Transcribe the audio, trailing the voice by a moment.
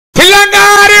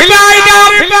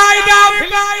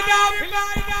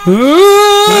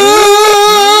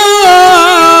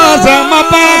sama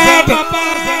paate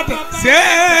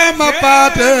sama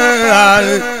paate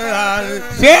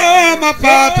sama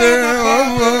paate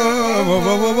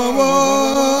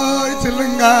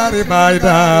silngari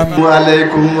baydam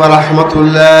aleykum wa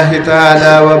rahmatullahi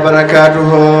taala wa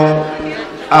barakatuhu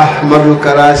ahmadou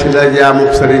karasi la jaamu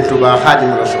Serigne Touba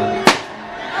Khadim Rasoul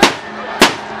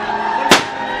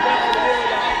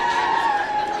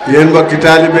yéen mbokki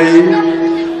taalibe yi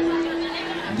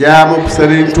jaamu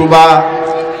Serigne Touba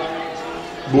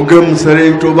bu gëm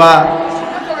Serigne Touba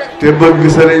te bëgg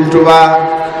Serigne Touba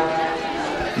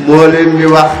moo leen di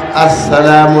wax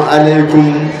assalaamu aleykum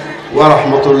wa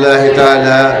rahmatullahi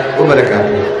taala wa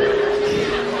barakaatu.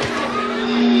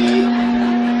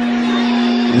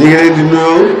 ñi ngi leen di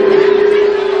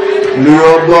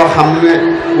nuyoo boo xam ne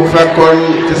bu fekkoon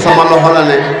ci sama loxo la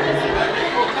ne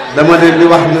dama leen di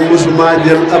wax ne musuma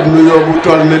jël ab nuyoo bu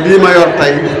toll ne bii ma yor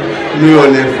tey nuyoo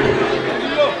leen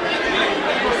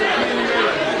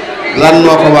lan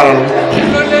moo ko waral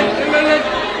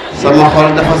sama xol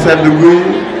dafa sedd guy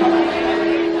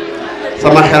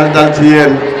sama xel dal ci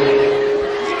yéen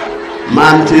ma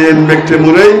am ci yéen mbégte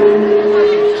mu rëy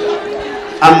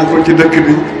am ko ci dëkk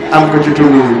bi am ko ci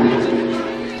tund wi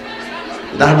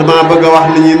ndax dama bëgg a wax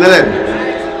nit ñi ne leen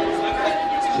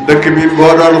dëkk bi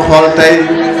boo doon xool tey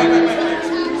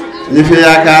ñi fi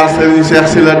yaakaar Serigne Cheikh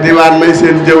Sylla Diwaane may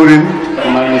seen jëwriñ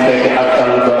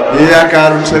ñi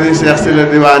yaakaarul Serigne Cheikh Sylla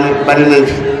Diwaane bari nañ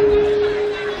fi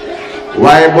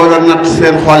waaye boo doon natt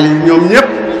seen xol yi ñoom ñëpp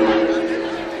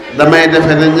damay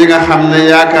defe ne ñi nga xam ne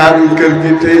yaakaaruñ kër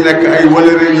gi tey nekk ay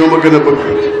wëlëre ñoo ma gën a bëgg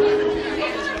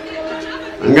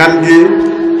ngan gi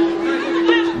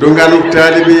du nganuk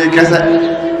taalibe yi kese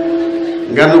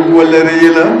nganuk wëlëre yi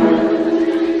la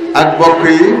ak bokk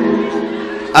yi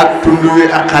ak tund wi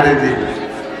ak xarit yi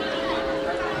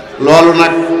loolu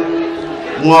nag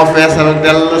moo feesal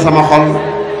dell sama xol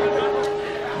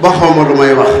ba xawma lu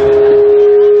may wax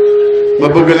ma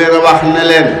bëgg leen a wax ne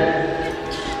leen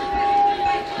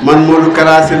man Modou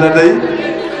Kara Sylla day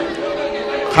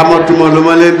xamatuma lu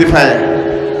ma leen di faye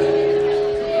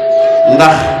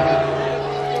ndax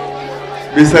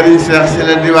bi Serigne Cheikh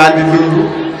Sylla Diwaane di dund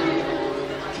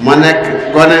ma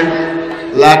nekk gone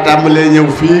laa tàmbalee ñëw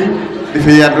fii di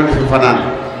fi yeddu di fi fanaan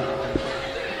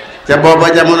ca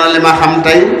booba jamono li ma xam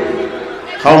tey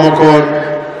xaw ma ko woon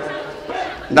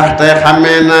ndax tey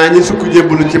xàmmee naa ñi sukk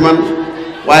jébbalu ci man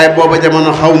waaye booba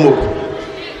jamono xaw ma ko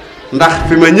ndax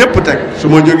fi ma ñëpp teg su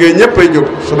ma jógee ñëppay jóg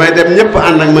su may dem ñëpp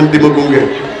ànd ak man di ma gunge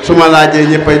su ma laajee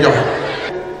ñëppay joxe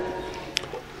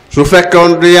su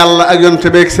fekkoon du yàlla ak yonent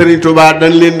bi ak Serigne Touba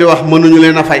dañ leen di wax mënuñu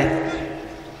leen a fay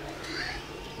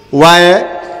waaye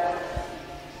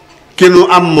ki nu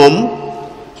am moom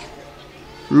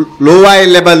lu waaye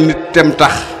lebal nit tem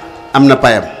tax am na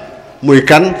payam muy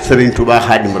kan Serigne Touba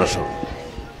Khadim Rasoul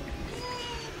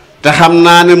te xam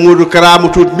naa ne Modou Kara mu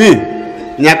tuut mi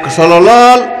ñàkk solo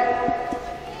lool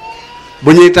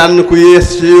bu ñuy tànn ku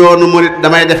yées ci yoonu murit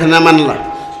damay defe na man la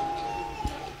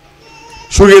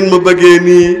su ngeen ma bëggee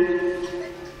nii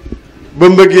ba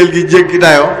mbëggeel gi jéggi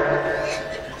dayoo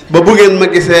ba bu ngeen ma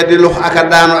gisee di lux aka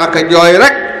daanu aka jooy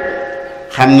rek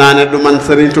xam naa ne du man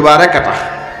Serigne Touba rek a tax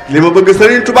li ma bëgg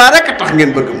Serigne Touba rek a tax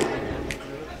ngeen bëgg ma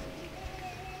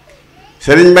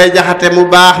Serigne Mbay Jaxate mu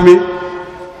baax mi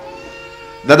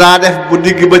dadaa def bu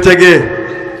digg ba cëgee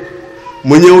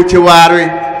mu ñëw ci waar wi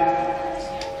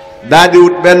daldi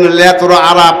wut benn lettre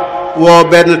arabe woo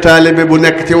benn taalibe bu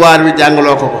nekk ci waar wi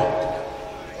jàngaloo ko ko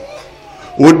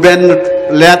wut benn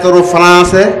lettre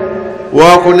français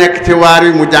woo ku nekk ci waar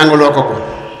wi mu jàngaloo ko ko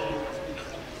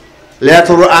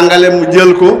lettre anglais mu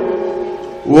jël ko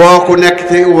woo ku nekk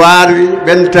ci waar wi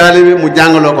benn taalibe mu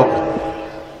jàngaloo ko ko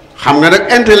xam nga nag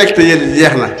intellectuel yi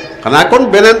jeex na xanaa kon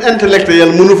beneen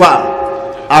intellectuel mënu fa am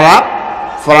arabe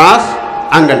France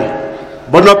anglais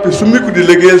ba noppi su miku di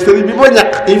liggéeyal sëriñ bi ba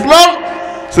ñàkk xiif lool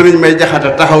sëriñ May Jaxate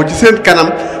taxaw ci seen kanam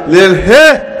leen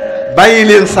hee bàyyi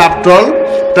leen saab tool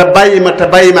te bàyyi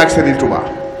ma ak Serigne Touba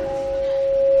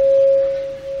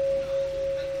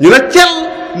ñu ne cel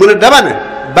mu ne dama ne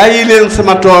bàyyi leen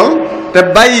sama tool te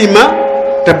bàyyi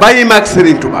ma ak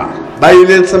Serigne Touba bàyyi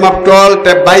leen sama tool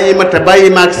te bàyyi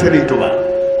ma ak Serigne Touba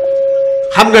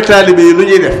xam nga taalibe yi lu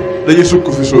ñuy def dañuy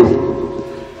sukk fi suuf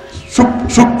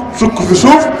sukk fi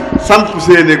suuf samp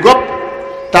seeni gopp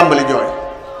tàmbali jooy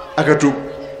ak a tuub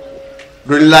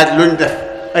duñ laaj luñ def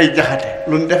ay jaxate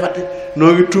luñ defati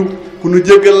noo ngi tuub ku nu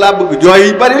jéggal laa bëgg jooy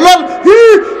yi bari lool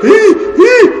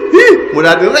mu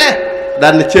daal di ree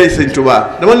daal na ceey sëñ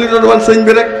Touba dama li doon wan sëñ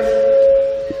bi rek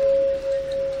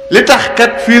li tax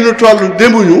kat fii nu toll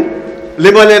demuñu li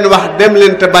ma leen wax dem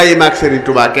leen te bàyyi ma ak Serigne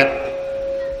Touba ket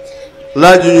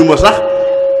laajuñu ma sax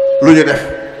lu ñu def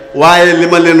waaye li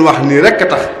ma leen wax nii rekk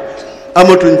tax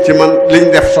amatuñ ci man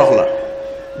liñ def soxla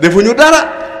defuñu dara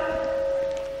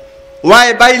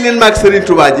waaye bàyyi leen ma ak Serigne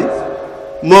Touba ji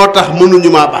moo tax mënuñu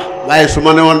maa ba waaye su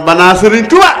ma ne woon banaa Serigne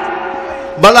Touba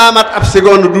balaa mat ab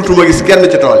seconde duutuma gis kenn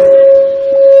ci tool yi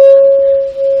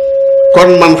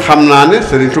kon man xam naa ne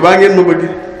Serigne Touba ngeen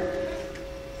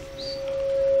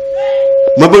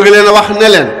ma bëgg leen a wax ne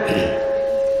leen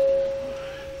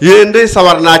yéen de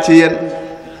sawar naa ci yéen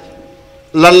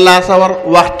lan laa sawar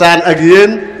waxtaan ak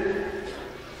yéen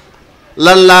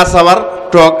lan laa sawar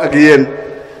toog ak yéen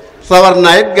sawar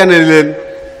naa it gane leen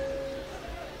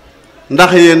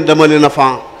ndax yéen dama leen a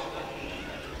fan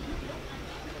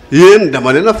yéen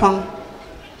dama leen a fan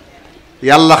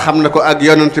yàlla xam na ko ak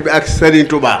yonent bi ak Serigne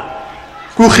Touba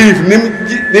ku xiif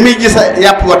ni muy gisa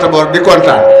yàpp wata boor di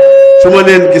kontaan su ma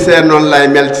leen gisee noonu lay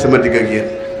mel ci sama digg ak yéen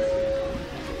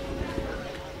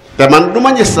te man du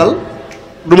ma ñistal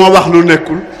du ma wax lu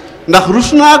nekkul ndax rus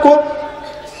naa ko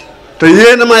te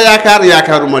yéen a ma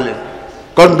yaakaaruma leen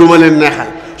kon du ma leen neexal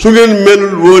su ngeen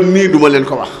melul woon nii du ma leen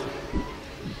ko wax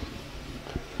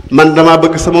man dama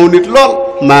bëgg sama nit lool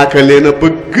maa ka leen a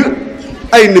bëgg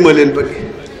ay ni ma leen bëgg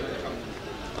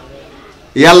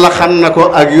yàlla xam na ko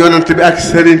ak yonent bi ak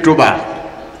Serigne Touba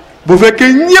bu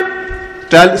fekkee ñépp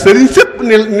Serigne sépp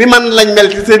ni man lañ mel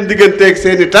ci seen digganteeg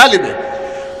seeni taalibe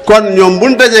kon ñoom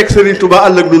buñ dajeeg Serigne Touba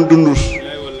ëllëg duñ dundus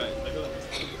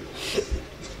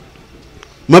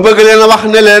ma bëgg leen a wax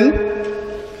ne leen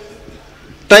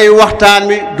tey waxtaan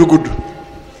wi du gudd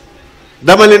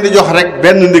dama leen di jox rek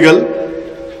benn ndigal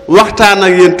waxtaan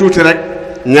ak yéen tuuti rek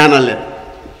ñaanal leen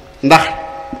ndax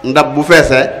ndab bu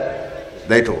feesee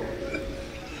day tuur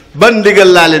ban ndigal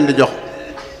laa leen di jox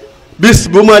bis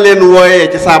bu ma leen wooyee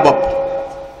ci saa bopp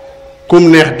kum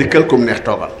neex dikkal kum neex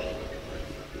toogal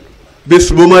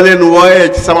bis bu ma leen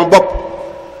wooyee ci sama bopp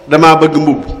damaa bëgg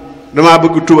mbubb damaa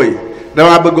bëgg tubéy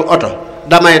damaa bëgg oto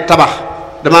damay tabax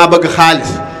damaa bëgg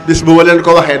xaalis bis bu ma leen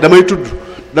ko waxee damay tudd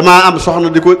damaa am soxna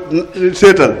di ko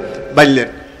séetal bañ leen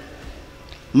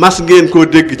mas ngeen koo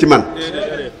dégg ci man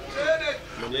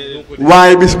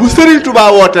waaye bis bu Serigne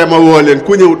Touba wootee ma woo leen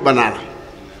ku ñëwut ba naa la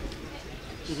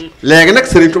léegi nag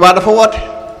Serigne Touba dafa woote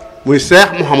muy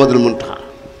Cheikh Mouhamadul Mountakha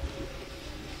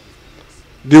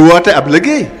di woote ab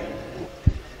liggéey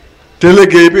te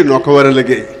liggéey bi noo ko war a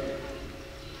liggéey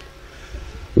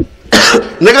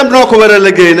nagam noo ko war a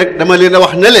liggéey nag dama leen a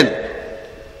wax ne leen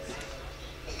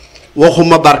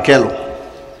waxuma barkeelu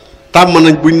tàmm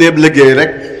nañ buñ neeb liggéey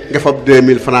rek nga fab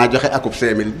 2000 francs joxe akub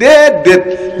 5000 déedéet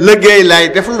liggéey laay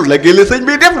deflu liggéey la sëñ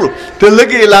bi deflu te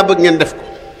liggéey laa bëgg ngeen def ko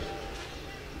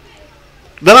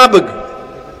damaa bëgg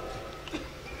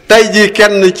tey jii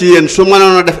kenn ci yéen su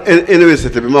mënoon a def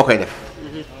université bi moo koy def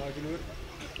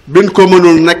bin ko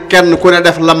mënul nag kenn ku ne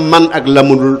def la man ak la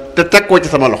mënul te teg ko ci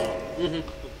sama loxo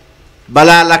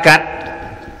balaa la 4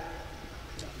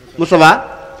 Moustapha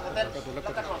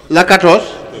la 14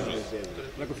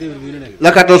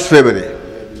 la 14 février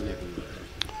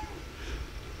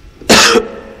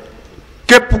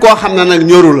képp koo xam ne nag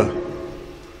ñoru la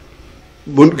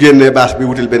bu génnee baas bi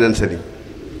wutil beneen sëriñ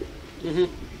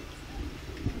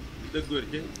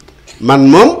man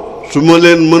moom su ma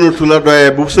leen mënatu la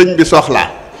doyee bu sëñ bi soxlaa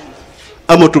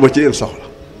amatuma ci yéen soxla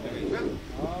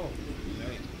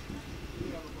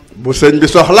bu sëñ bi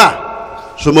soxlaa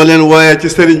su ma leen wooyee ci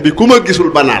sëriñ bi ku ma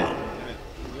gisul banaa la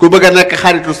ku bëgg a nekk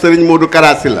xaritu Serigne Modou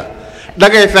Sylla da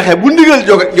ngay fexe bu ndigal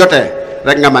jotee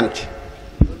rek nga man ci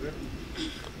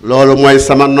loolu mooy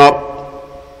sama noob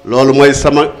loolu mooy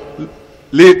sama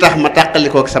lii tax ma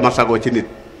tàqalikook sama sago ci nit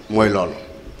mooy loolu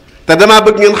te damaa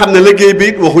bëgg ngeen xam ne liggéey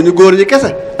bi waxuñu góor ñi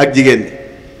kese ak jigéen ñi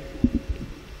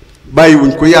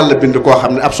bàyyiwuñ ko yàlla bind koo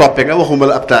xam ne ab soppe nga waxuma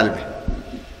la ab taalibe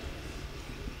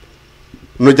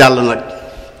nu jàll nag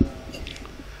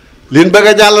liñ bëgg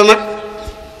a jàll nag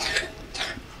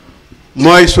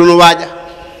mooy sunu waaja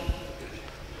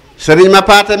sëriñ ma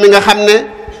paate mi nga xam ne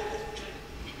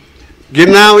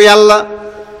ginnaaw yàlla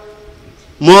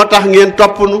moo tax ngeen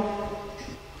topp nu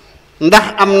ndax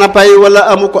am na pay walla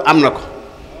amu ko am na ko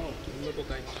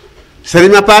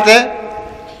sëriñ ma paate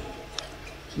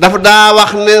dafa daa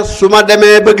wax ne su ma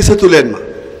demee ba gisatu leen ma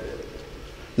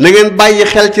na ngeen bàyyi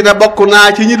xel ci ne bokk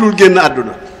naa ci ñi dul génn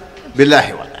àdduna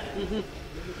billaahi wallaahi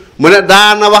mu ne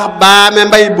daana wax baame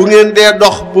mbay bu ngeen dee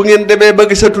dox bu ngeen demee ba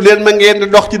gisatu leen ma ngeen di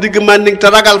dox ci digg Manding te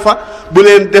ragal fa bu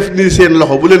leen def nii seen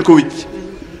loxo bu leen ko wicc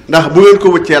ndax bu ngeen ko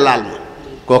wëccee laal ma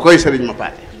koo koy sëriñ ma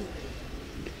paate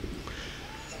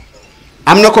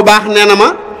am na ko baax nee na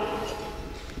ma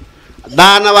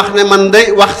daana wax ne man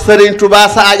day wax sëriñ Touba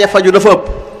sa aaja faju dafa ëpp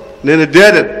nee na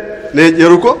déedéet ne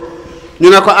jëru ko ñu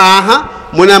ne ko aha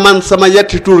mu ne man sama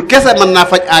yetti tur kese mën naa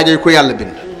faj aajo ku yàlla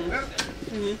bind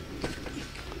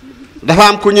dafa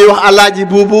am ku ñuy wax alaaji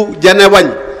buubu jane wañ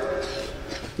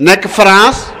nekk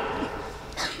France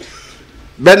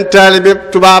benn taalibe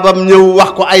tubaabam ñëw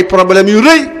wax ko ay problème yu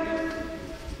rëy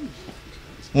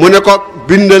mu ne ko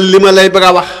bindal li ma lay bëgg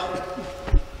a wax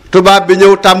tubaab bi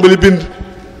ñëw tàmbali bind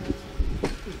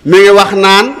mi ngi wax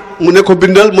naan mu ne ko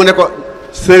bindal mu ne ko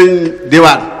sëriñ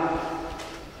diwaan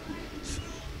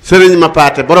sëriñ ma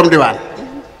paate borom diwaan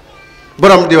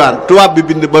tubaab bi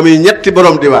bind ba muy ñetti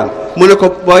borom diwaan mu ne ko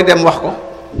booy dem wax ko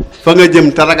fa nga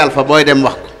jëm te ragal fa booy dem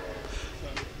wax ko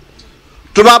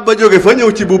tubaab ba jóge fa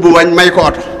ñëw ci buubu wañ may ko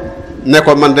oto ne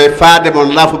ko man day faa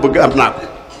demoon laa fa bëgg am naa ko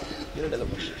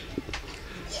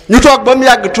ñu toog ba mu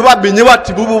yàgg tubaab bi ñëwaat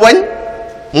ci buubu wañ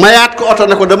mayaat ko oto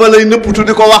ne ko dama lay nëbbutu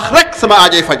di ko wax rek sama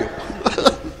aajoy faju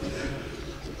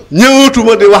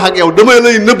ñëwatuma di wax ak yow dama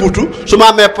lay nëbbutu su ma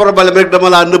amee problème rek dama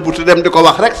laa nëbbutu dem di ko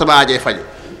wax rek sama aajoy faju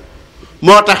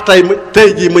moo tax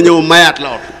tey jii ma ñëw mayaat la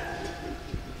oto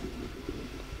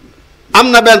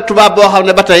am na benn tubaab boo xam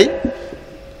ne ba tey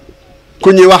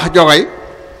ku ñuy wax jogoy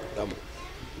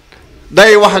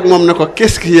day wax ak moom ne ko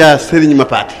qu'est-ce qu'il y a Serigne ma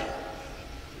paate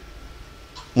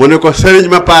mu ne ko Serigne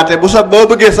ma paate bu sa boo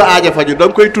bëggee sa aaja faju da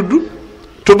nga koy tudd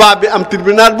tubaab bi am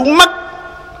tribunal bu mag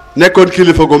nekkoon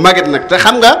kilifa gu magit nag te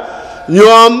xam nga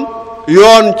ñoom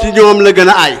yoon ci ñoom la gën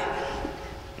a aay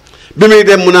bi muy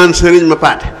dem mu naan Serigne ma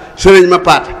paate Serigne ma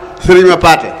paate Serigne ma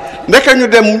paate ndeke ñu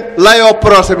dem layoo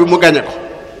procès bi mu gañe ko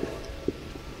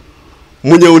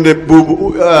mu ñëw ne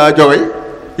buubu jogoy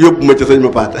yóbbu ma ci sëñ ma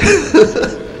paate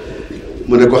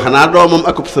mu ne ko xanaa doomam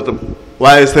akub sëtam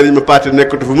waaye sëriñ ma paate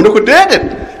nekkatu fi mu ne ko déedéet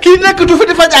kii nekkatu fi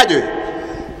di faj aajo yi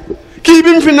kii bi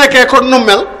mu fi nekkee kon nu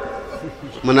mel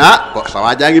mu ne ko sa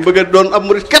waa jaa ngi bëgg a doon ab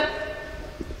murit kat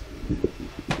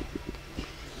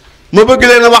ma bëgg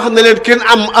leen a wax ne leen kenn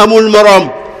amul moroom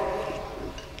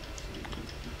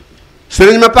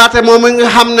sëriñ ma paate moom nga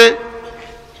xam ne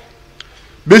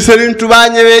bi sëriñ Touba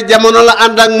ñëwee jamono la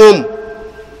ànd ak moom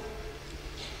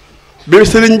bi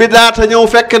sëriñ bi daata ñëw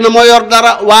fekk na ma yor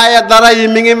dara waaye dara yi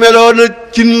mi ngi meloon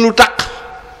cin lu taq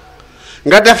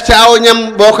nga def ci aw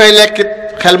ñam boo koy lekkit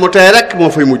xel mu tey rek moo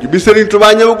fay mujj bi sëriñ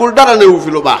Touba ñëwagul dara newu fi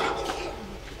lu baax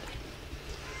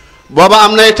booba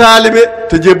am nay taalibe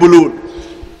te jébbaluwut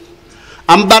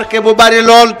am barke bu bari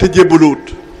lool te jébbaluwut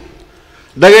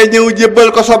da ngay ñëw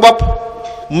jébbal ko sa bopp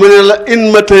mu ne la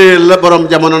in ma téyeel la borom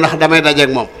jamono ndax damay dajeek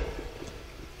moom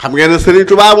xam ngeen ne Serigne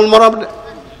Touba amul morom de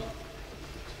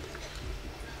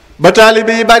ba taalibe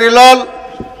yi bari lool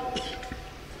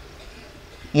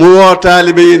mu woo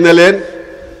taalibe yi ne leen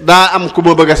daa am ku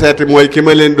ma bëgg a seeti mooy ki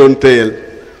ma leen doon téyeel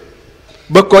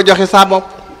bëgg koo joxe saa bopp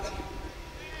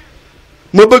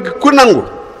ma bëgg ku nangu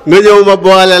nga ñëw ma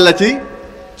boole la ci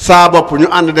saa bopp ñu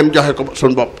ànd dem joxe ko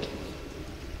suñ bopp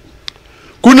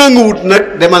ku nanguwut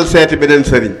nag demal seeti beneen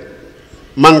sëriñ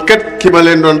man kat ki ma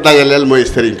leen doon dajaleel mooy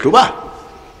Serigne Touba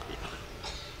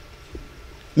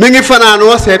mi ngi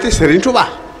fanaanoo seeti Serigne Touba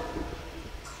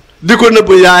di ko nëbb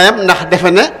yaayam ndax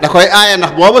defe ne da koy aaye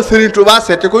ndax booba Serigne Touba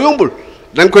seeti ko yombul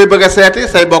da nga koy bëgg a seeti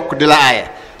say bokk di la aaye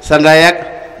sa ndey ak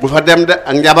bu fa dem de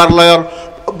ak njabar la yor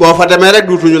boo fa demee rek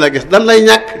duutuñu la gis dan lay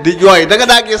ñàkk di jooy da nga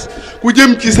daa gis ku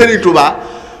jëm ci Serigne Touba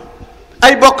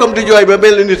ay bokkam di jooy ba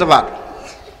mel ni nit a faatu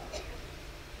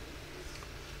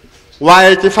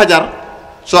waaye ci fajar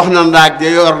soxna Ndaak ja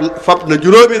yor fab na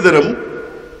juróomi dërëm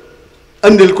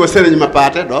andil ko sëriñ ma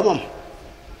paate doomam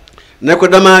ne ko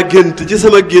dama gént ci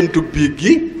sama géntu biig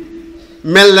gi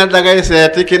mel na dangay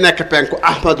seeti ki nekk penku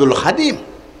Ahmadul Xadim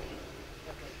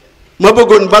ma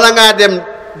bëggoon bala ngaa dem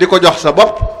di ko jox sa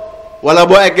bopp wala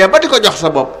boo eggee ba di ko jox sa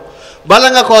bopp bala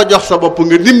nga koo jox sa bopp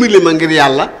nga dimbali ma ngir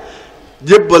yàlla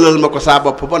jébbalal ma ko saa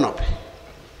bopp ba noppi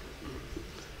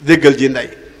déggal ji ndey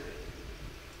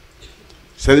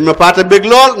sëriñ ma paata bég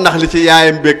lool ndax li ci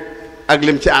yaayam bég ak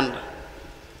lim ci ànd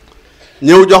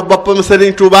ñëw jox boppam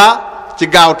sëriñ Touba ci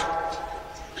gaawtu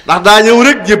ndax daa ñëw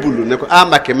rek jébbalu ne ko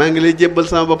Mbàkke maa ngi lay jébbal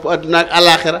sama bopp àdduna ak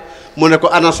alaaxira mu ne ko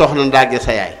ana soxna Ndaage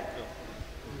sa yaay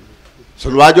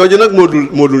sun waa jooju nag moo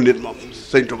dul nit moom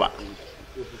sëriñ Touba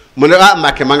mu ne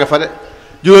Mbàkke ma nga fa de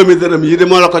juróomi dërëm yi de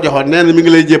moo la ko joxoon nee na mi ngi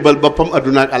lay jébbal boppam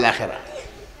àdduna ak alaaxira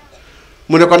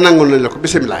mu ne ko nangul nañ la ko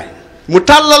bisimilah mu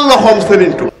tàllal loxoom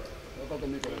sëriñ Touba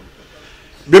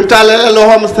bi mu tàllalee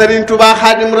loxoom Serigne Touba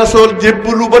Xaadim Rasool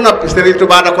jébbalu ba noppi Serigne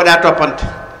Touba da ko daa toppante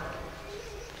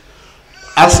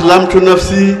aslamtu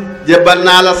nafsi jébbal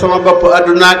naa la sama bopp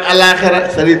àdduna ak alaaxira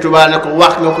Serigne Touba ne ko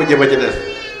wax nga ko jëfa ci des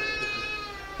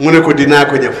mu ne ko dinaa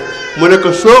ko jëf mu ne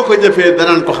ko soo ko jëfee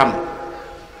danañ ko xam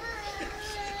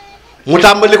mu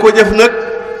tàmbali ko jëf nag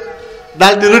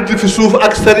daal di rëdd fi suuf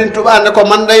ak Serigne Touba ne ko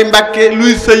man day Mbàkke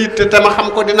luy sa yitte te ma xam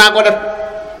ko dinaa ko def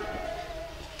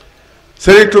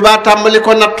Serigne Touba tàmbali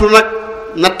ko nattu nag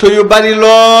nattu yu bari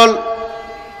lool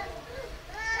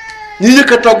ñi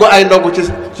njëkk a togg ay ndogu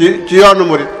ci yoonu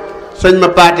murit sëñ ma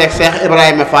paateeg Cheikh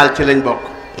Ibrahima Fall ci lañ bokk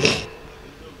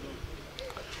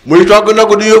muy togg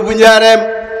ndogu di yóbbu njaareem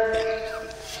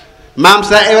maam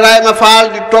Cheikh Ibrahima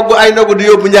Fall di togg ay ndogu di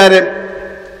yóbbu njaareem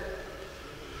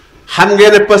xam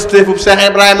ngeen ne Pastefub Cheikh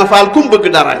Ibrahima Fall ku mu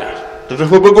bëgg dara nga te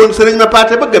dafa bëggoon sëriñ ma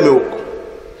paate ba gamewu ko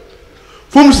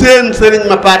fu mu seen sëriñ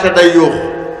ma paate day yuuxu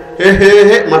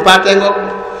héhéhé ma paate ngoog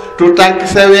tout tànk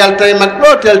sew yàlla tey mag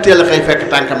loo teel a xëy fekk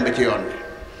tànkam bi ci yoon bi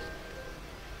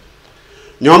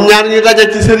ñoom ñaar ñu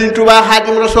daje ci Serigne Touba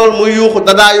Xaadim Rasool muy yuuxu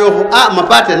dadaa yuuxu ah ma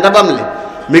paate ndabam li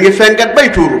mi ngi fenkat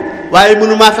bay tuuru waaye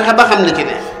mënumaa fexe ba xam li ci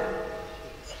ne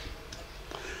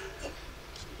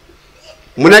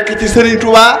mu nekk ci Serigne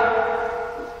Touba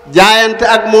jaayante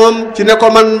ak moom ci ne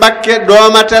ko man Mbàkke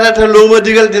dooma tere te loo ma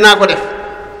digal dinaa ko def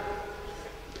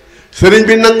sëriñ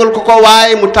bi nangul ko ko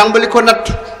waaye mu tàmbali ko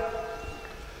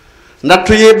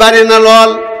nattu yi bari na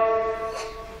lool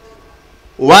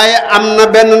waaye am na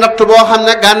benn nattu boo xam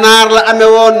ne gànnaar la amee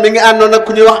woon mi ngi àndoon ak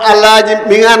ku ñuy wax Alaaji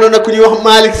mi ngi àndoon ak ku ñuy wax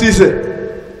Malick Cissé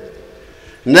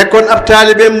nekkoon ab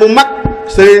taalibeem bu mag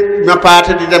sëriñ ma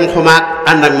paate di dem xumaag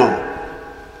ànd ak moom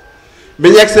bi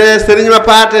ñu egsee sëriñ ma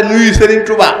paate nuyu sëriñ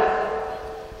Touba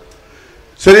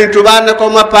sëriñ Touba ne ko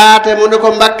ma paate mu ne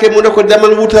ko Mbàkke mu ne ko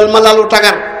demal wutal ma lalu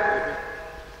tagar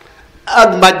ak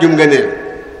mbàjjum nga neel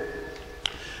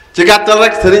ci gàttal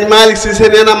rek sëriñ Malick Cissé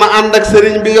nee na ma ànd ak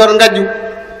sëriñ bi yor ngaju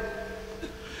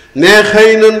ne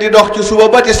xëy na di dox ci suba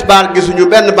ba tisbaar gisuñu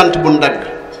benn bant bu dagg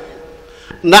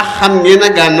ndax xam ngeen ne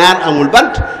gànnaar amul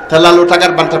bant te lalu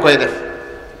tagar bant koy def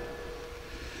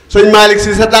sëñ Malick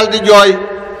Cissé dal di jooy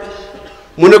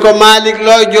mu ne ko Malick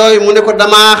looy jooy mu ne ko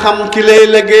damaa xam ki lay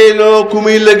liggéeyloo ku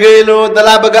muy liggéeyloo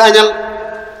dalaa bëgg a añal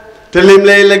te lim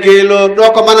lay liggéeyloo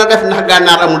doo ko mën a def ndax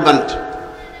gànnaar amul bant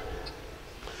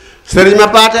sëriñ ma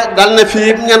paate dal na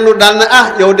fii ñandu dal na ah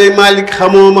yow de Malick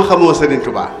xamoo ma xamoo sëriñ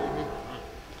Touba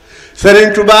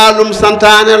sëriñ Touba lum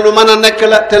santaane lu mën a nekk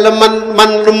la te la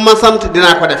man lum ma sant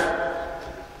dinaa ko def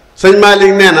sëñ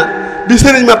Malick nee na bi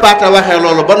sëriñ ma paate waxee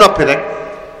loolu ba noppi rek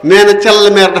nee na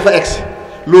call meer dafa egsi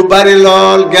lu bari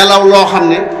lool gelaw loo xam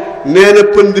ne nee na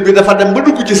pënd bi dafa dem ba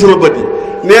dugg ci sama bët yi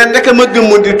nee ndeke ma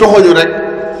gëmm di toxoñu rek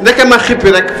ndeke ma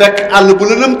xippi rek fekk àll bu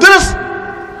lëndëm tërës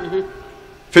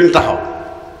fi mu taxaw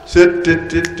seet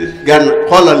gànn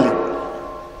xoolal li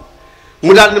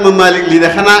mu daal ne ma Malick lii de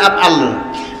xanaa ab àll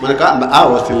ma ne ko am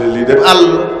wasi la lii def àll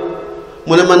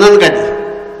mu ne ma nan gajji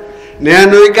nee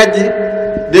nuy gajji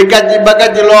di gajji ba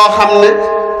gajji loo xam ne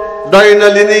doy na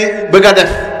li ni bëgg a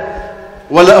def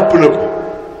wala ëpp na ko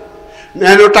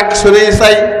nee nu takk suñuy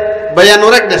say ba yenu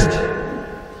rek des ci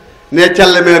ne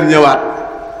callemeer ñëwaat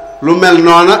lu mel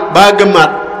noona baa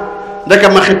gëmmaat ndeka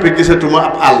ma xippi gisatuma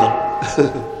ab àll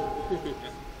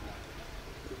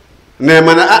ne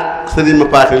ma ne sëriñ ma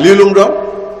paate lii lu mu doon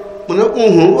mu ne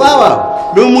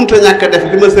waaw bi ma munta ñàkk a def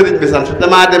li ma sëriñ bi sant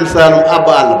damaa dem Saalum àbb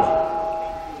àll ba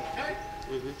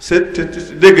c'est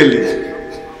déggal li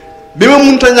bi ma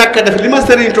munta ñàkk a def li ma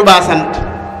sëriñ Touba sant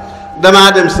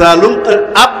damaa dem Saalum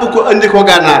àbb ko andi ko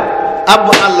gànnaar àbb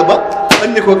àll ba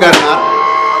andi ko gànnaar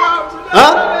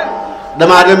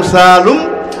damaa dem Saalum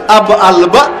àbb àll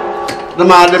ba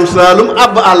damaa dem Saalum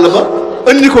àbb àll ba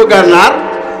andi ko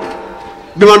gànnaar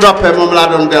bi ma noppee moom laa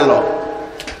doon delloo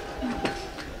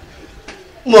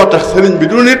moo tax sëriñ bi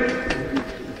du nit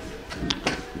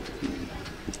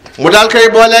mu daal koy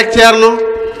booleeg Ceerno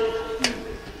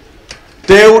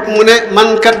teewut mu ne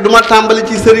man kat duma tàmbali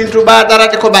ci sëriñ Touba dara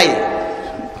di ko bàyyi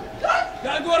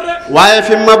waaye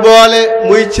fi ma boole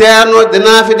muy Ceerno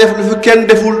dinaa fi def lu fi kenn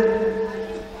deful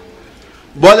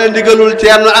boole ndigalul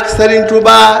Ceerno ak sëriñ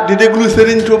Touba di déglu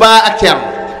sëriñ Touba ak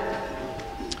Ceerno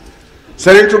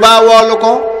sëriñ Touba woolu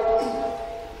ko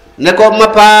ne ko ma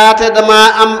paate dama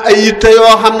am ay yitte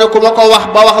yoo xam ne ku ma ko wax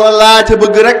ba wax la laa ca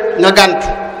bëgg rek nga gàntu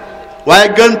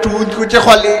waaye gàntu wuñ ko ci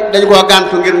xol yi dañ koo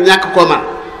gàntu ngir ñàkk ko man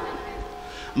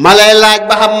ma lay laaj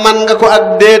ba xam man nga ko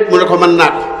ak déet mu ne ko mën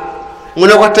naa ko mu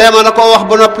ne ko teema na ko wax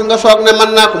ba noppi nga soog ne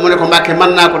mën naa ko mu ne ko Mbàkke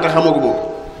mën naa ko te xamaguma ko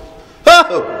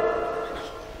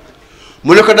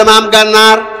mu ne ko dama am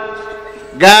gànnaar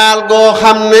gaal goo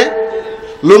xam ne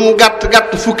lum gàtt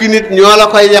gàtt fukki nit ñoo la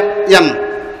koy yan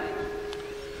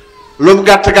lum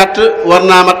gàtt gàtt war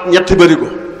naa mat ñetti barigo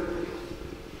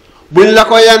buñ la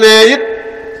ko yanee it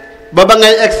ba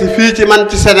ngay egsi fii ci man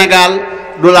ci Sénégal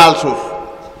du laal suuf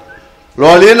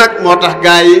loolu yi nag moo tax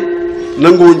gaa yi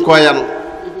nanguwuñ koo yanu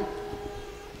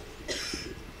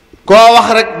koo wax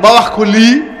rek ba wax ko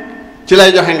lii ci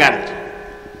lay joxe ngànt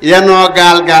yenoo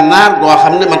gaal gànnaar goo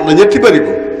xam ne mat na ñetti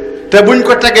barigo te buñ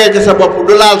ko tegee ci sa bopp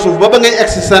du laal suuf ba ngay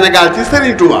egsi Sénégal ci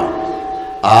Serigne Touba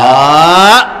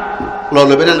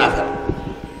loolu beneen affaire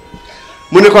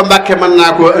mu ne ko Mbàkke mën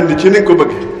naa koo indi ci ni nga ko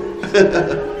bëgg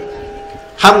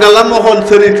xam nga lan waxoon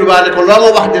Serigne Touba ne ko loo ma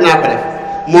wax dinaa ko def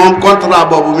moom contrat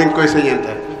boobu mi ngi koy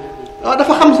signante waaw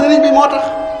dafa xam Serigne bi moo tax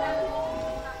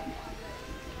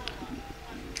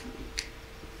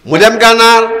mu dem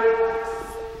gànnaar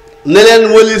ne leen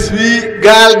wëlis wi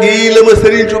gaal gi la ma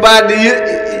Serigne Touba di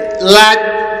laaj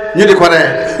ñu di ko ree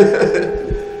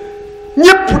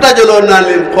ñépp dajaloon naa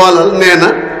leen xoolal nee na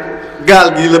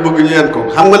gaal gii la bëgg ñu yen ko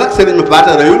xam nga nag Serigne ma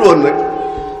paata rëyul woon nag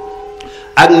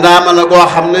ak ndaama la goo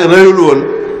xam ne rëyul woon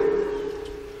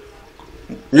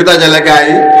ñu dajale gaa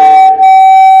yi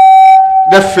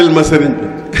def film Serigne bi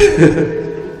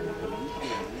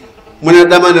mu ne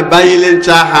dama ne bàyyi leen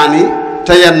caaxaan yi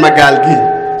te yen ma gaal gii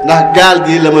ndax gaal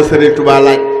gii la ma Serigne Touba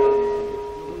laaj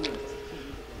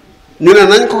ñu ne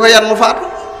nañ ko yan mu faatu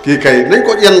kii kay nañ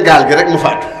ko yan gaal gi rek mu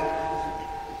faatu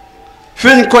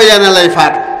fiñ ko yene lay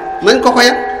faatu nañ ko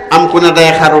yan am ku ne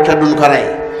day xaru te duñ ko rey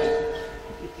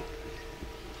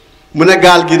mu ne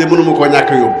gaal gii de mënuma koo ñàkk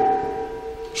yóbbu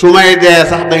su may dee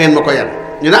sax da ngeen ma ko yan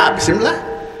ñu ne bismillah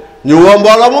ñu woo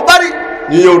mbooloo mu bari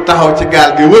ñu ñëw taxaw ci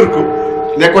gaal gi wër ko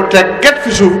ne ko teg get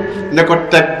fi suuf ne ko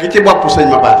teg gi ci bopp sëñ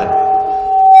ma baata bi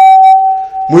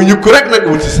muy ñukk rek nag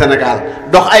wut ci Sénégal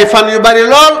dox ay fan yu bari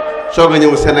lool soo nga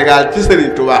ñëw Sénégal ci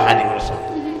Serigne Touba Xaadimu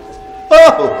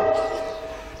Rasuul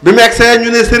bi mu egsee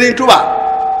ñu ne Serigne Touba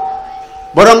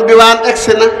borom diwaan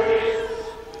egsi na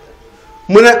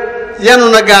mu ne yenu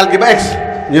na gaal gi ba egsi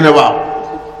ñu ne waaw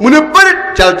mu ne bërit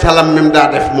cal-calam mi mu daa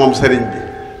def moom Serigne bi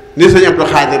ni sëñ Abdou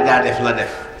Xaadir daa def la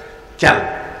def cal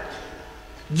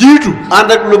jiitu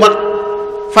ànd ak lu mat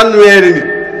fanweeri nit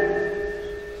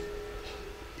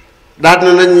daal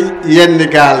na nañ yenni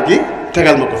gaal gi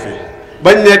tegal ma ko fii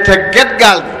bañ ne teg get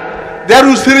gaal gi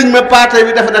deru sëriñ ma paate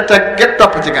bi dafa ne teg get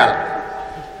topp ci gaal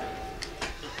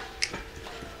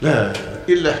la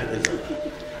ilaha illallah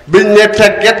biñ ne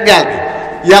teg get gaal gi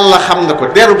yàlla xam na ko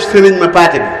deru sëriñ ma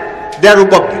paate bi deru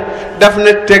bopp bi daf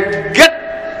ne teg get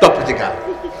topp ci gaal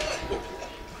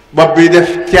bopp bi def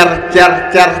cer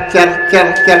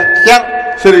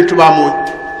Serigne Touba muuñ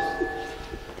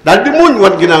daal di muuñ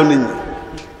wan ginnaaw nit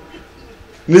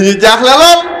ñi jaaxle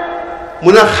lool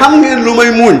mu ne xam ngeen lu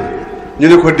may muuñ ñu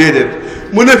ne ko déedéet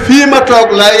mu ne fii ma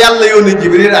toog la yàlla yónni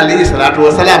Jibril alayhi salaatu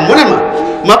wa salaam mu ne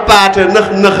ma paate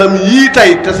naxam yii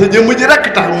tey te sa jëmm ji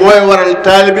rekk tax mooy waral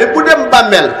taalibe bu dem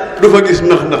bàmmeel du fa gis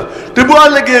nax te bu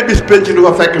ëllëgee bis penc du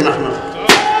fa fekk nax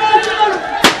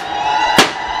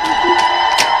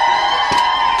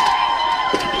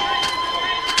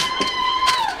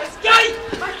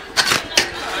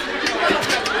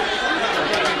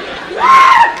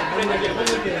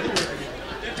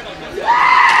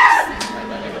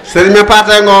sëriñ ma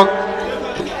paate ngoog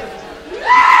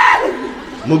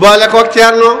mu boole koog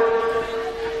ceerno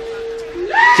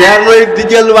it di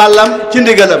jël wàllam ci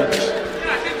ndigalam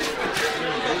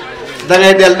da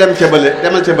ngay dem ca bële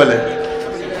demal ca bële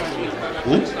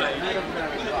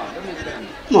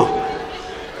bon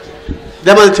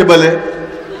demal ca bële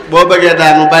boo bëggee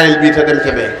daanu bàyyil bii te dem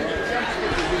ca bee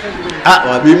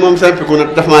waaw bii moom simpiku nag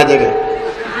daf maa jege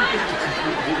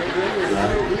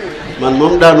waaw man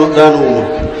moom daanuwuma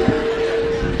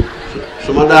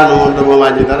su ma daanu woon dama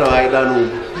wàññi dara waaye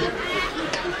daanuwuma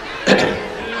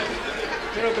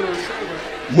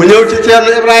mu ñëw ci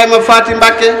Ceerno Ibrahima Faati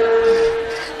Mbàkke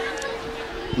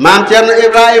maam Ceerno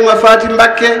Ibrahima Faati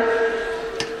Mbàkke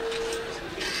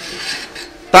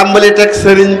tàmbali teg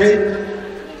sëriñ bi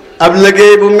ab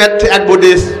liggéey bu metti ak bu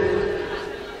diis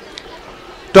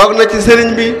toog na ci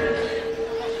sëriñ bi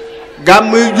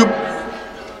gàmm yu jub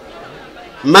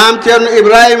maam Ceerno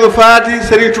Ibrahima Faati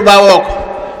Sëriñ Touba woo ko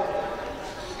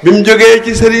bi mu jógee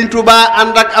ci Sëriñ Touba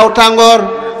ànd ak aw tàngoor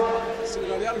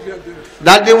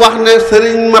daldi wax ne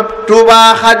Sëriñ ma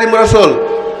Touba Xaadim Rasuul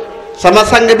sama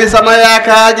sang bi sama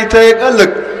yaakaar ji tey ak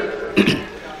ëllëg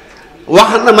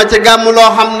wax na ma ci gàmm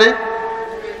loo xam ne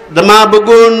dama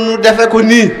bëggoon nu defe ko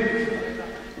nii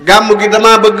gàmm gi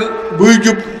dama bëgg buy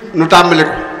jub nu tàmbali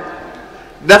ko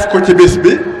def ko ci bis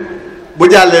bi bu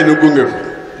jàllee nu gunge ko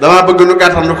dama bëgg nu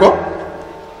gàttandu ko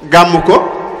gàmm ko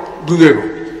gunge ko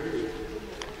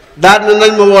daal na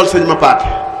nañ ma wool sëñ ma paate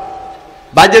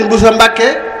bàjjen bu sa Mbàkke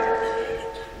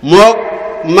moo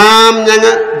maam ña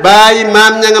nga bàyyi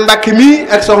maam ña nga Mbàkke mii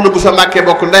ak soxna bu sa Mbàkke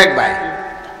bokk ndey ak baay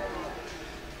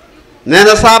nee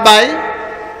na saa baay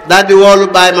daal di woolu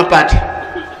bàyyi ma paate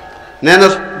nee na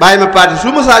bàyyi ma paate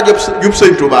su ma saa jub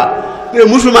sëñ Touba ne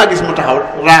mësumaa gis mu taxaw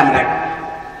raam rek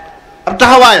ab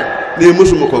taxawaayam ne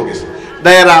mësuma koo gis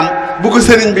day raam bu ko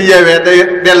sëriñ bi yeewee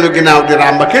day dellu ginnaaw di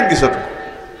raam ba kenn gisatu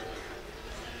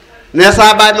ne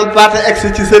saa baay man paate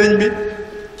egsi ci sëriñ bi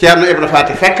Ceerno Ibra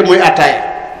Faati fekk muy attaay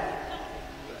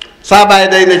saa baay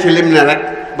day ne ci lim ne rek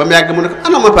ba mu yàgg mu ne ko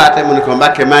ana ma paate mu ne ko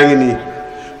Mbàkke maa ngi nii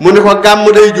mu ne ko gàmm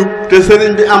day jub te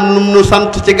sëriñ bi am num nu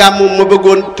sant ci gàmmu ma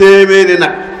bëggoon téeméeri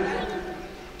nag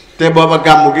te booba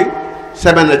gàmmu gi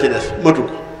semaine la ci des matu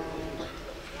ko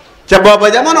ca booba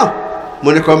jamono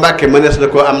mu ne ko Mbàkke mënees na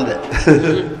koo am de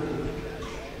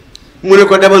mu ne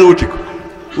ko demal wuti ko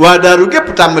waa daaru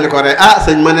gépp tàmbali ko rek ah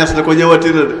sëñ mënees na ko ñëwati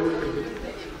na de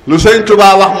lu sëñ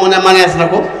Tuubaa wax mu ne mënees na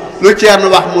ko lu Ceerno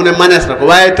wax mu ne mënees na ko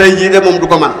waaye tey jii de moom du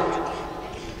ko man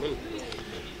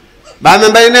baa me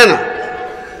mbay nee na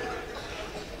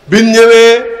biñ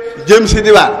ñëwee jëm si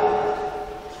diwaan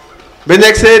bi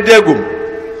nekk see déggum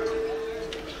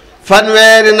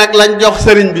fanweeri nag lañ jox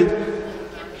sëriñ bi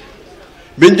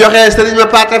biñ joxee sëriñ ma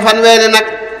paate fanweeri nag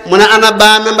mu ne ana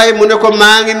baame mbay mu ne ko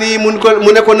maa ngi nii mu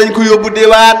ne ko nañ ko yóbbu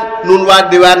diwaan nun waa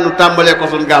diwaan nu tàmbalee ko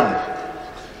suñ gàmm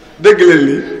dégg leen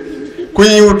lii ku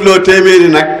ñuy wutloo téeméeri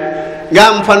nag nga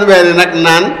am fanweeri nag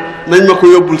naan nañ ma ko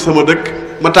yóbbul sama dëkk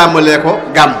ma tàmbalee ko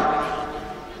gàmm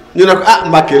ñu ne ko ah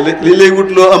Mbàkke li lay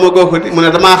wutloo amagoo ko di mu ne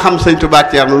damaa xam sëñ Tuubaa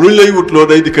Ceerno lu ñu lay wutloo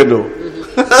day dikkandoo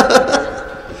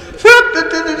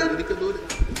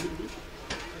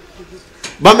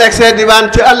ba mu egsee diwaan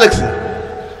ci ëllëg si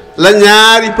la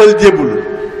ñaari pël jébbul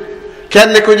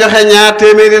kenn ku joxe ñaar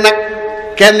téeméeri nag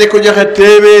kenn ku joxe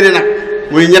téeméeri nag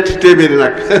muy ñetti téeméeri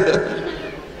nag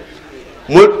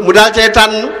mu daal cay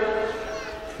tànn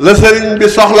la sëriñ bi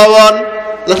soxla woon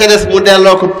la ca des mu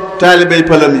delloo ko taalibey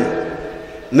pëlam yi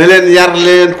ne leen yar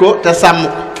leen ko te sàmm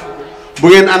ko bu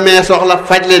ngeen amee soxla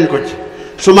faj leen ko ci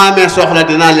su ma amee soxla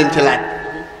dinaa leen ci laaj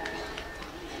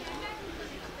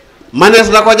manees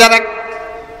na ko ja rek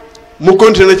mu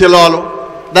continuer ci loolu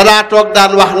danaa toog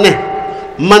daan wax ne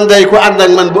man day ko ànd ak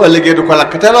man bu ëllëgee du ko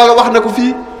lakk te loolu wax na ko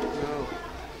fii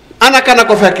anaka na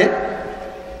ko fekke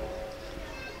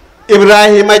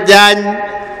Ibrahima Jaañ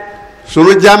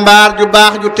sunu jàmbaar ju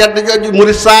baax ju tedd ju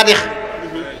murid saadix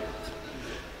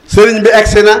sëriñ bi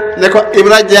egsi na ne ko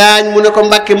Ibra Jaañ mu ne ko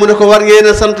Mbàkke mu ne ko war ngeen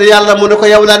a sant yàlla mu ne ko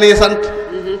yow la nii sant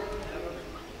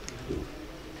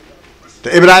te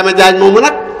Ibrahima Jaañ moomu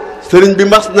nag sëriñ bi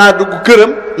mas naa dugg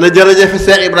këram na jërëjëf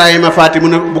Cheikh Ibrahima Faati mu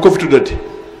ne bu ko fi tuddati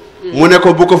mu ne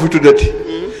ko bu ko fi tuddati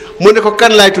mu ne ko kan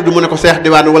laay tudd mu ne ko Cheikh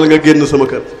Diwaane wala nga génn sama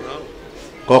kër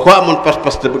kooko amoon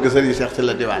pas-pas te bëgg sëriñ Cheikh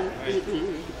Sylla Diwaane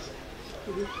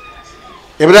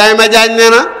Ibrahima Jaañ nee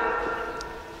na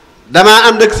damaa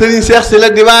am dëkk sëriñ Cheikh Sylla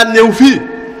Diwaane ñëw fii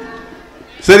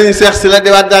sëriñ Cheikh Sylla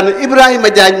Diwaane daan Ibrahima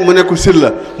Jaañ mu ne ko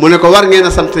Sylla mu ne ko war ngeen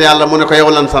a sant yàlla mu ne ko yow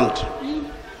lan sant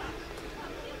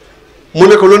mu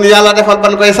ne ko lu nu yàlla defal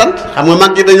ban koy sant xam nga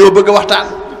mag gi dañoo bëgg a waxtaan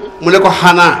mu ne ko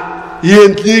xanaa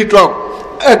yéen ñii toog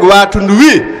ak waa tund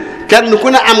wii kenn ku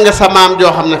ne am nga sa maam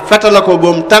joo xam ne fetala ko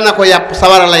boom tana ko yàpp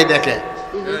sawara lay dekkee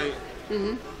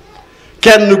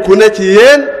kenn ku ne ci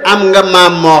yéen am nga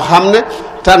maam moo xam ne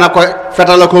tana ko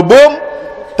fetala ko boom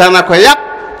tana ko yàpp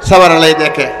sawara lay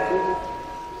dekkee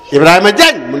Ibrahima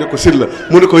Jaañ mu ne ko Sylla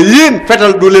mu ne ko yéen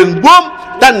fetal du leen boom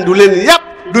tan du leen yàpp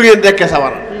du ngeen dekkee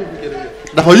sawara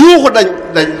dafa yuuxu dañ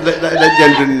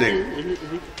jënd nekk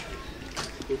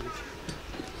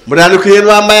mu daal di ko yéen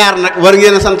waa Mbayaar nag war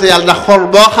ngeen a sant yàlla ndax xol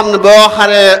boo xam ne boo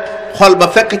xaree xol ba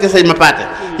fekk ci sëñ ma paate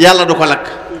yàlla du ko lakk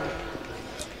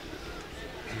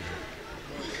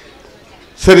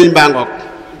sëriñ baa ngoog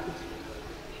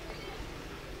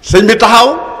sëñ bi taxaw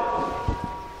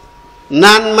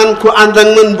naan man ku ànd ak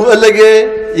man bu ëllëgee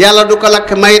yàlla du ko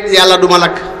lakk mayit yàlla du ma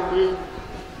lakk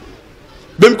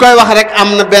bi mu koy wax rek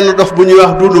am na benn dof bu ñuy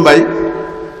wax Duudu Mbay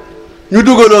ñu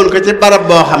dugaloon ko ci barab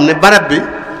boo xam ne barab bi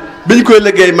biñ koy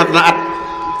liggéey mat na at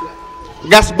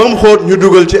gas ba mu xóot ñu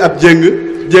dugal ci ab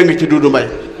jéng ci Duudu Mbay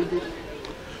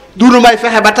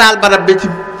fexe ba taal barab bi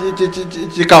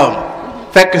ci kawam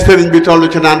fekk sëriñ bi toll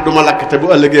ci naan du ma lakk te bu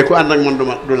ëllëgee ku ànd ak man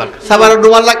du lakk sawara du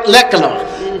ma lekk la wax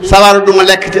sawara du ma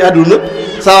lekk ci àdduna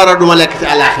sawara du ma lekk ci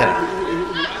alaaxira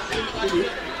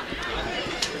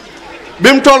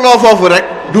bi mu tolloo foofu rek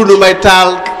Duudu Mbay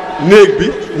taal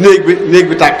néeg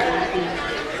bi tàkk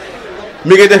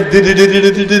mi ngi def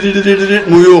di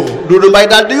mu yuuxu Duudu Mbay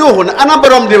daal di yuuxu ne ana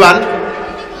borom diwaan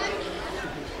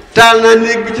taal naa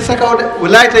néeg bi ci sa kaw de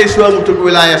wilaay tey soo mu tukki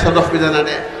wilaaya sa dof bi dana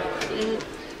dee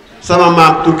sama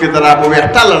maam tukki dara bu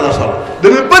weex tàll la solo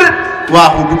dana bërit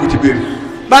waaxu dugg ci biir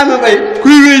baa ma bay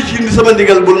kuy wéy ci indi sama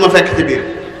ndigal bul ma fekk ci biir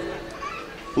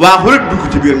waaxu rek dugg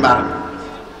ci biir mbaar mi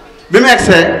bi mu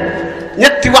egsee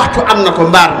ñetti waxtu am na ko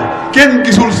mbaar mi kenn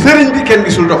gisul sëriñ bi kenn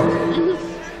gisul dof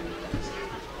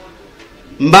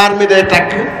mbaar mi day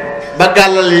takk ba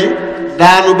gàllal yi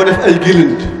daanu ba def ay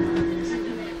gilint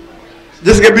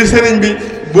gis nga bi sëriñ bi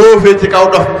boofee ci kaw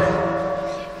dof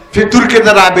fi turki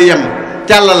dara bi yem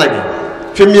càllala gi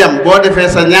fi mu yem boo defee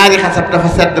sa ñaari xasab dafa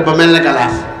sedd ba mel ne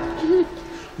galaas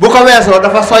bu ko weesoo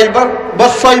dafa soy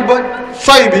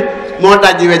soy bi moo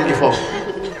dajji weñ gi foofu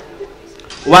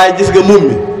waaye gis nga moom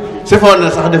mi si foon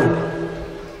na sax defu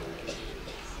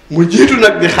mu jiitu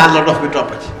nag di xaar la dof bi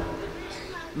topp ci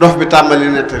dof bi tàmbali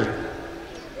nettali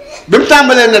bi mu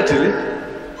tàmbalee nettali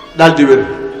daal di wér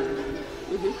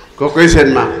kookoy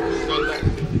seen maam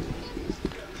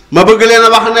ma bëgg leen a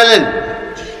wax ne leen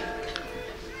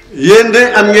yéen de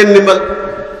am ngeen ndimbal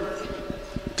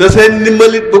te seen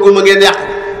ndimbalit bëgguma ngeen yàq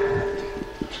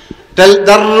te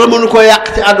dara mënu ko yàq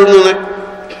ci àdduna nag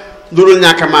lu dul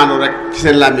ñàkk a maanu rek ci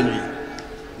seen làmmiñ wi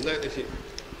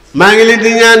maa ngi leen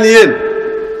di ñaan yéen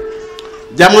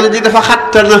jamono ji dafa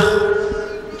xatta na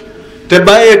te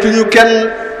bàyyeetuñu kenn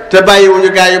te bàyyiwuñu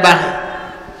gaa yu baax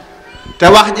te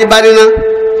wax ji bari na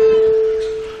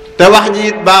te wax ji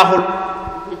it baaxul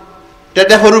te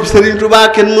defarub Sëriñ Tuubaa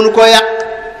kenn mënu koo yàq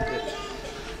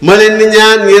ma leen di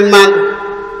ñaan ngeen maandu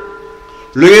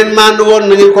lu ngeen maandu woon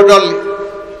na ngeen ko dolli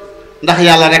ndax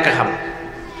yàlla rekk a xam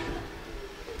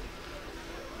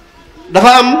dafa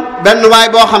am benn waay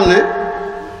boo xam ne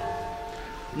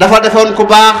dafa defoon ku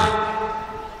baax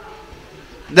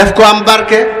def ko am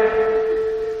barke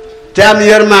te am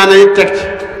yërmaana yi teg ci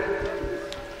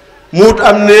mu wut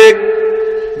am néeg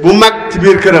bu mag ci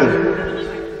biir këram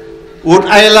wut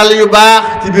ay lal yu baax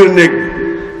ci biir néeg bi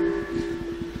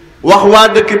wax waa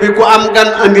dëkk bi ku am gan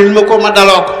andil ma ko ma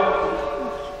daloo ko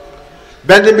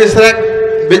benn bis rek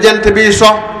bi jant biy so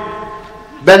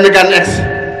benn gan egsi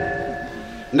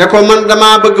ne ko man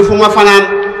dama bëgg fu ma fanaan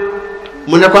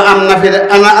mu ne ko am na fi de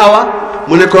ana awa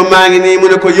mu ne ko maa ngi nii mu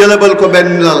ne ko yëlëbal ko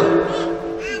benn lal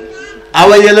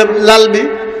awa yëlëb lal bi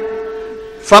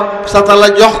fab satala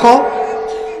jox ko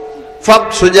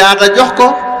fab sujaada jox ko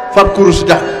fab kurus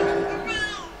jox ko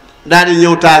daal di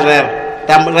ñëw taal reer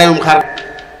tam reyum xar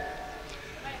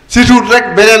si tuut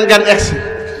rek beneen gan egsi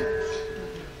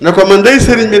ne ko man day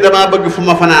sëriñ bi damaa bëgg fu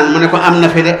ma fanaan mu ne ko am na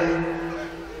fi de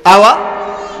awa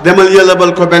demal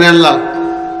yëlëbal ko beneen lal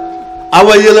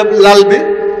awa yëlëb lal bi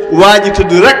waa ji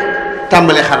tëdd rek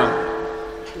tàmbali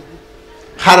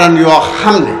xaran yoo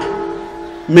xam ne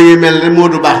mi ngi mel ne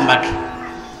Modou Baax Mbàkke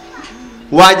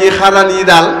waa ji xaran yi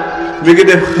daal mi ngi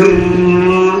def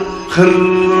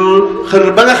xër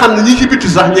ba nga xam ne ñi ci bitti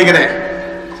sax ñi ngi rek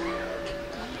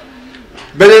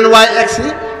beneen waay egsi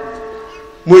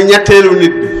muy ñetteelu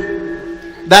nit bi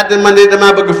daal di man de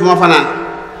damaa bëgg fu ma fanaan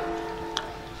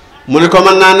mu ne ko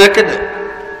mën naa nekk de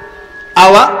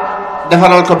awa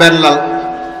defaral ko benn lal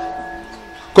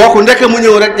kooku ndeke mu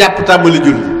ñëw rek jàpp tàmbali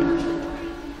julli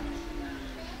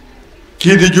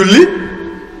kii di julli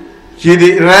kii di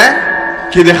ree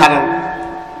kii di xaral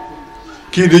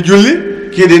kii di julli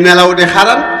kii di nelaw di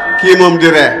xaral kii moom di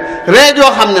ree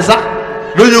joo xam ne sax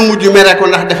dañoo mujj mere ko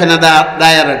ndax defe na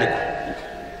daa yara di ko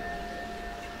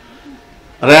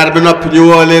reer bi noppi ñu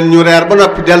woo leen ñu reer ba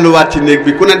noppi delluwaat ci néeg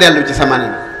bi ku ne dellu ci sama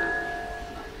nen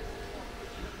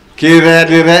kii ree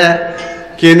di ree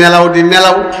kii nelaw di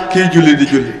nelaw kii julli di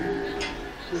julli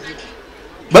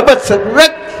ba bët set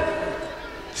wecc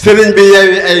sëriñ bi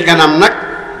yeewi ay ganam nag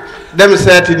dem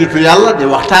seeti nitu yàlla di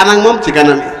waxtaan ak moom ci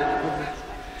ganam yi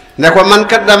ne ko man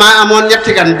kat damaa amoon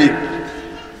ñetti gan bii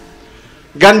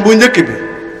gan bu njëkk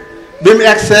bi mu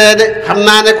egsee de xam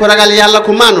naa ne ku ragal yàlla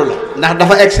ku maanu la ndax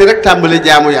dafa egsi rek tàmbali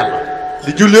jaamu yàlla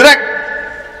di julli rek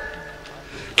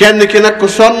kenn ki nag ku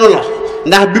sonn la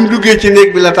ndax bi mu duggee ci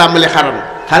néeg bi la tàmbali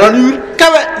xaran yu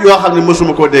kawe yoo xam ne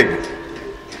mësuma koo dégg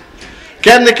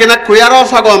kenn ki nag ku yaroo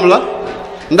sagoom la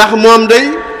ndax moom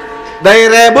day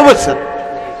ree ba bët set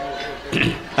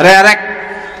ree rek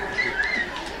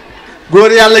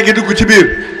góor yàlla gi dugg ci biir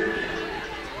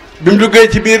bi mu duggee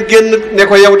ci biir génn ne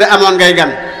ko yow de amoon ngay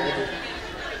gan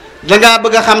dangaa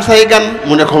bëgg a xam say gan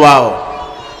mu ne ko waaw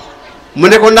mu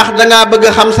ne ko ndax dangaa bëgg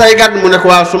a xam say gan mu ne ko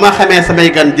waaw su ma xamee samay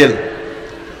gan jël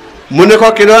mu ne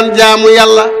ko ki doon jaamu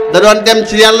yàlla da doon dem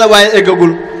ci yàlla waaye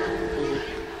eggagul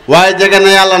waaye jege na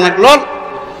yàlla nag lool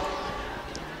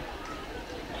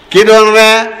ki doon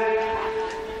ree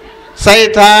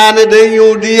saytaane day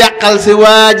ñëw di yàqal si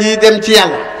waa ji dem ci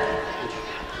yàlla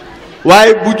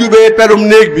waaye bu jubee perum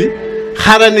néeg bi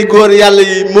xarani góor yàlla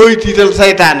yi mooy tiital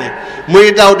saytaane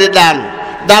muy daw di daanu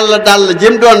dàll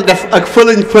jëm doon def ak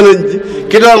fëlëñ ji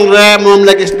ki doon ree moom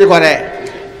la gis di ko ree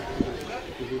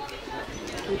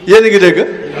yéen a ngi dégg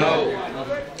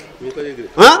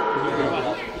ah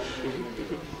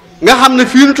nga xam ne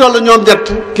fii nu toll ñoom jett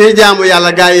kiy jaamu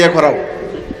yàlla gaa yee ko raw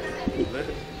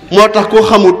moo tax ku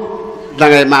xamut da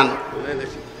ngay maanu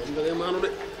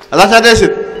la ca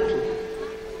desit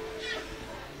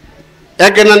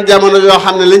egg nañ jamono yoo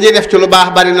xam ne li ñuy def ci lu baax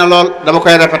bari na lool dama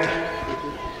koy répété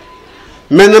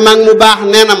mel na mag mu baax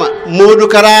nee na ma Modou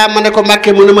Kara ma ne ko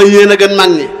Mbàkke mu ne ma yéen a gën mag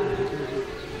ñi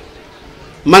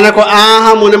ma ne ko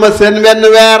aha mu ne ma seen wenn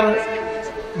weer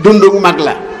dundug mag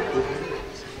la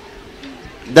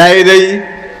daayira yi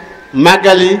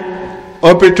màggal yi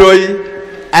hôpitaux yi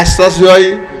station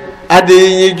yi addi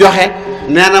yi ñuy joxe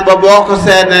nee na ba boo ko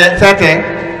seetee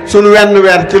sunu wenn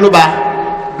weer ci lu baax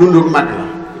dundug mag la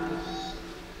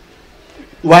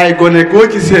waaye gone koo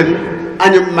ci seen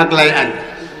añum mag lay añ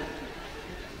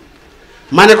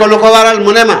ma ne ko lu ko waral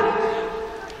mu ne ma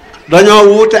dañoo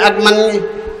wuute ak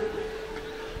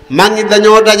mag ñi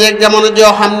dañoo dajeeg jamono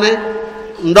joo xam ne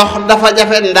ndox dafa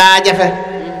jafe ndaa jafe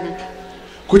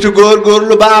ku ci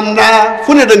góor-góorlu ba am ndaa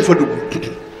fu ne dañ fa dugg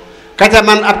kata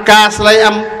man ab kaas lay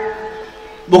am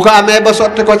bu ko amee ba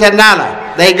sotti ko ca ndaa la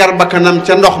day gar bakkanam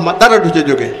ca ndox ma dara du ca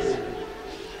jóge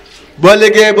boo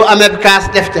liggéey bu amee kaas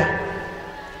def ca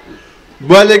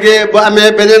boo liggéey bu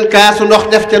amee beneen kaasu ndox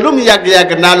def ca lu mu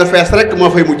yàgg-yàgg ndaa lu fees rek moo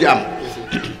fay mujj am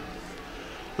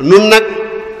nun nag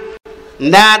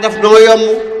ndaa daf noo yomb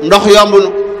ndox yomb nu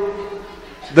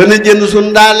dana jënd suñ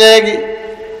ndaa léegi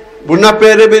bu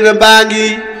noppee robinet baa ngi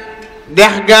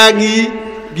dex gaa ngi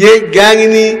géej gaa ngi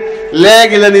nii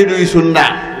léegi la ñuy duy suñ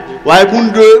ndaa waaye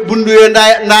bunduyee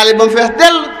ndaali ba mu fees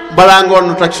dell balaa ngoon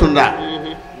nu toj suñ ndaa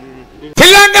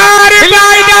Sylla ngaari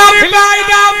baay daam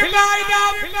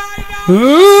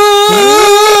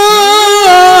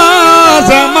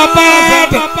sama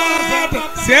paate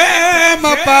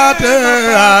sama paate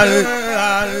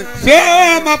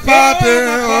sama paate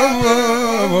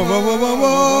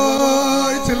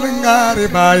Sylla ngaari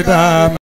baay daam